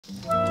I'm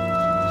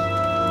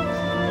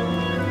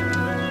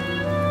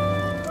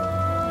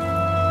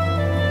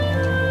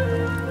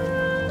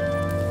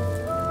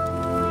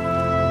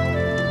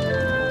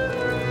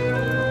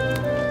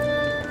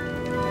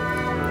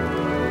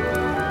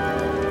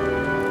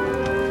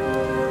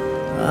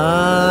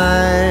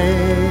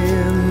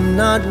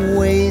not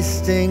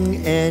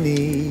wasting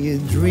any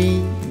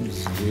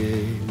dreams.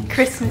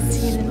 Christmas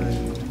season.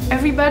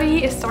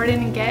 Everybody is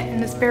starting to get in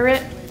the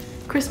spirit.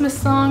 Christmas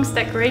songs,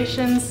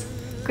 decorations,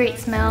 great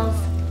smells,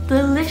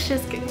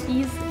 delicious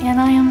cookies,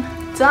 and I am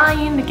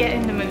dying to get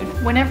in the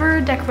mood. Whenever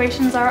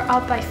decorations are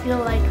up, I feel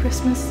like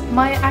Christmas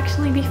might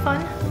actually be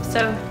fun,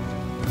 so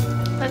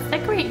let's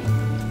decorate.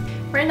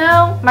 Right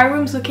now, my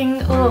room's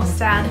looking a little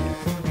sad,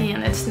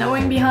 and it's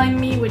snowing behind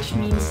me, which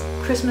means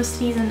Christmas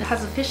season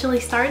has officially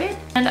started.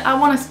 And I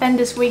want to spend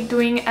this week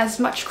doing as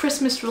much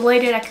Christmas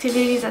related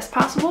activities as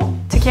possible.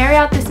 To carry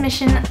out this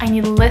mission, I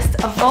need a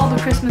list of all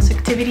the Christmas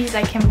activities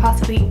I can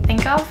possibly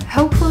think of.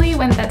 Hopefully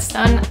when that's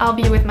done, I'll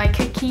be with my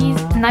cookies,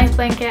 a nice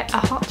blanket, a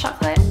hot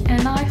chocolate,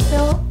 and I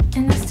feel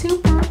in the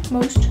super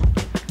most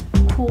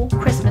cool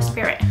Christmas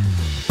spirit.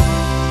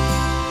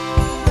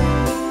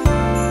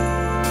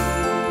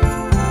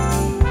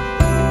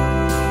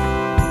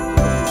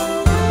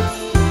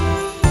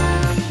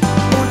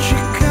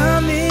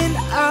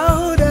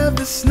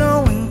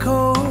 Snow and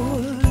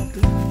cold,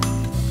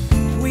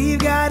 we've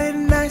got it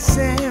nice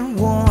and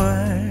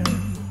warm.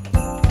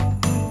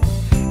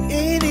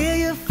 In here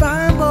you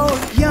find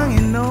both young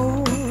and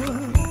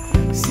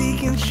old,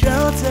 seeking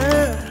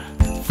shelter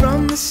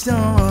from the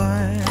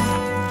storm.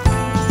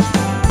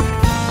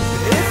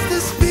 It's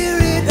the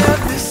spirit of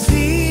the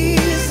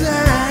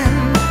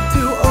season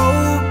to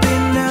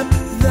open up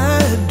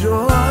the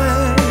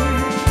door.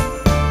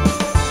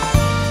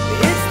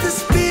 It's the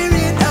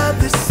spirit of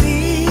the season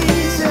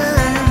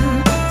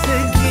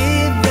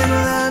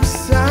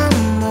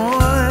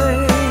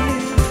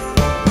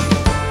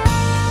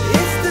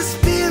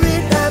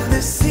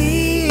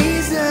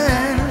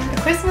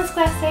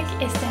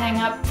is to hang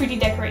up pretty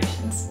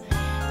decorations.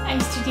 I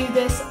used to do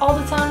this all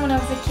the time when I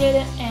was a kid,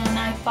 and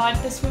I thought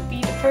this would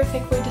be the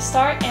perfect way to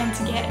start and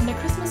to get in the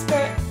Christmas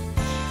spirit.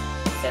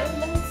 So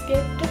let's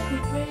get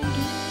ready.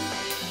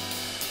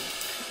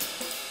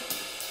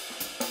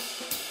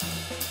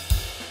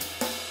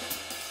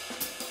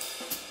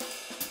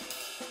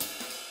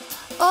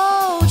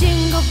 Oh,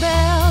 jingle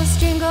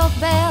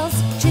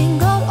bells,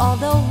 jingle all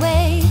the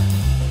way.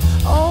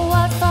 Oh,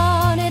 what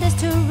fun it is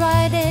to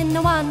ride in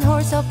a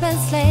one-horse open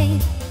sleigh.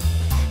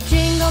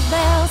 Jingle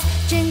bells,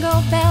 jingle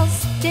all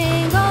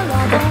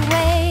the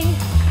way.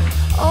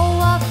 Oh,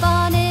 what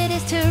fun it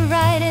is to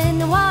ride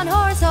in a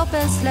one-horse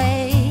open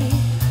sleigh.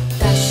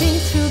 Dashing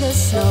through the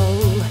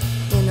snow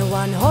in a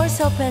one-horse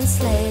open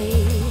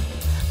sleigh.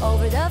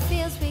 Over the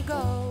fields we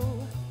go.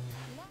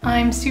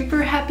 I'm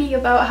super happy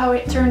about how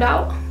it turned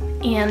out,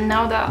 and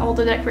now that all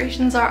the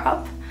decorations are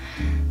up,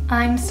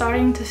 I'm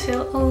starting to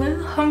feel a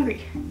little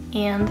hungry.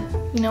 And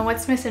you know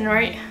what's missing,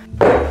 right?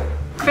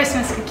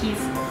 Christmas cookies.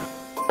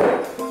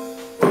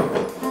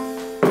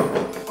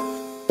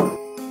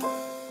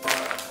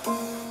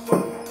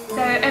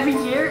 So every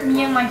year,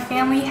 me and my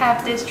family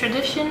have this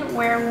tradition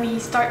where we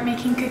start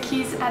making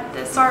cookies at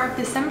the start of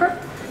December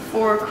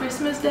for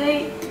Christmas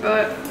Day,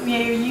 but we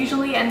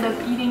usually end up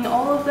eating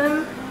all of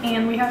them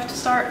and we have to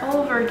start all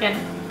over again.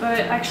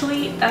 But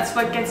actually, that's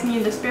what gets me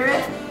in the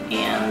spirit,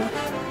 and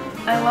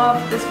I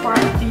love this part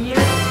of the year.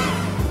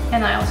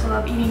 And I also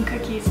love eating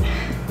cookies.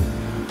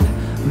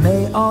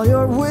 May all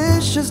your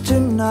wishes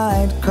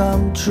tonight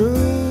come true.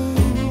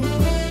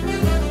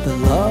 The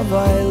love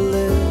I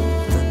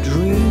lived, the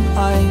dream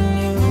I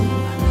knew.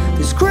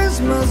 This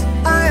Christmas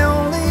I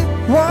only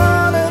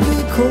wanna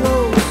be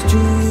close to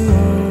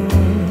you.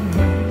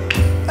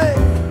 Hey.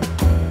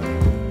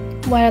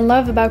 What I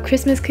love about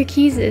Christmas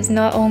cookies is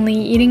not only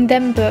eating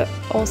them, but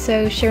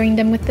also sharing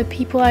them with the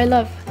people I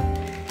love.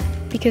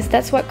 Because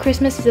that's what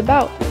Christmas is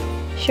about.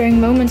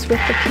 Sharing moments with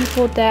the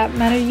people that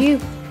matter to you.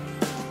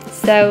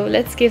 So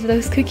let's give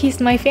those cookies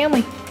to my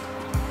family.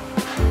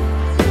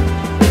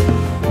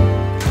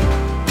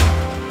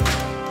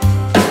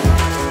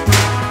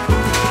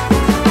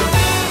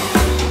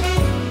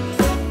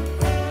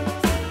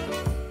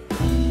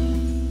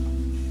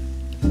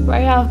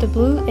 Right out of the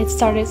blue, it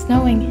started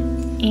snowing.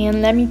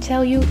 And let me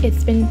tell you,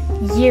 it's been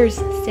years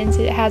since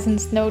it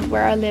hasn't snowed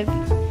where I live.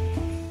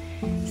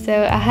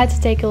 So I had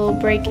to take a little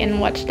break and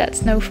watch that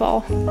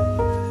snowfall.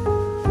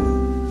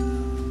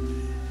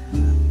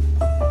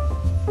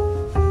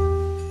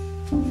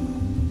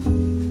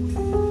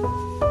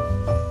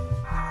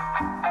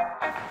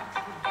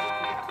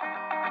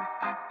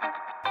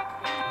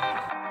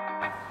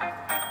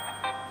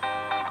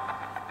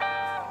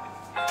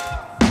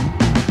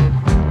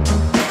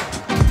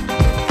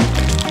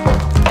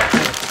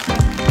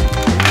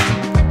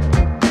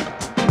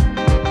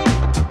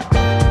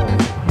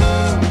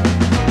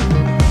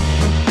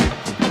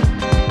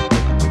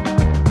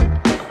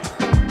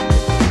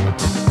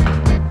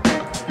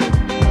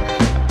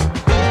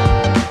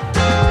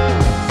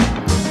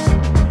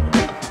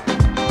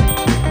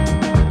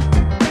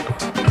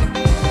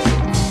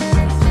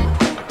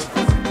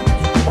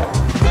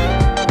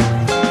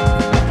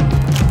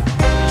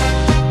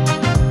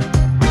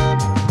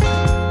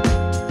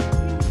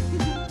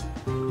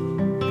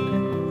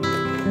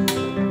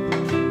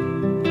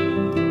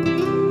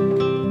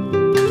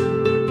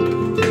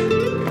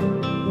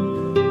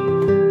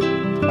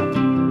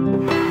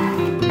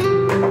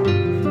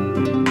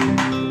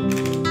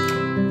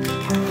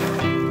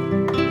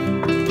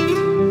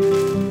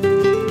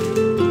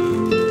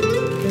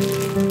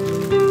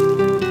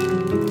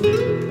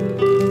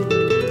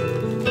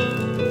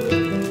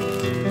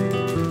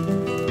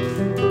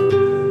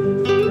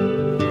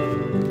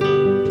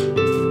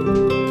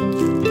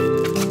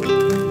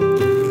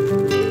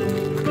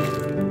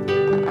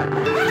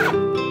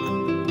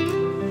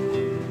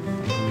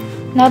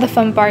 Now the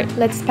fun part,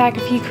 let's pack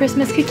a few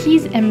Christmas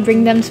cookies and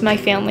bring them to my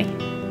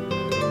family.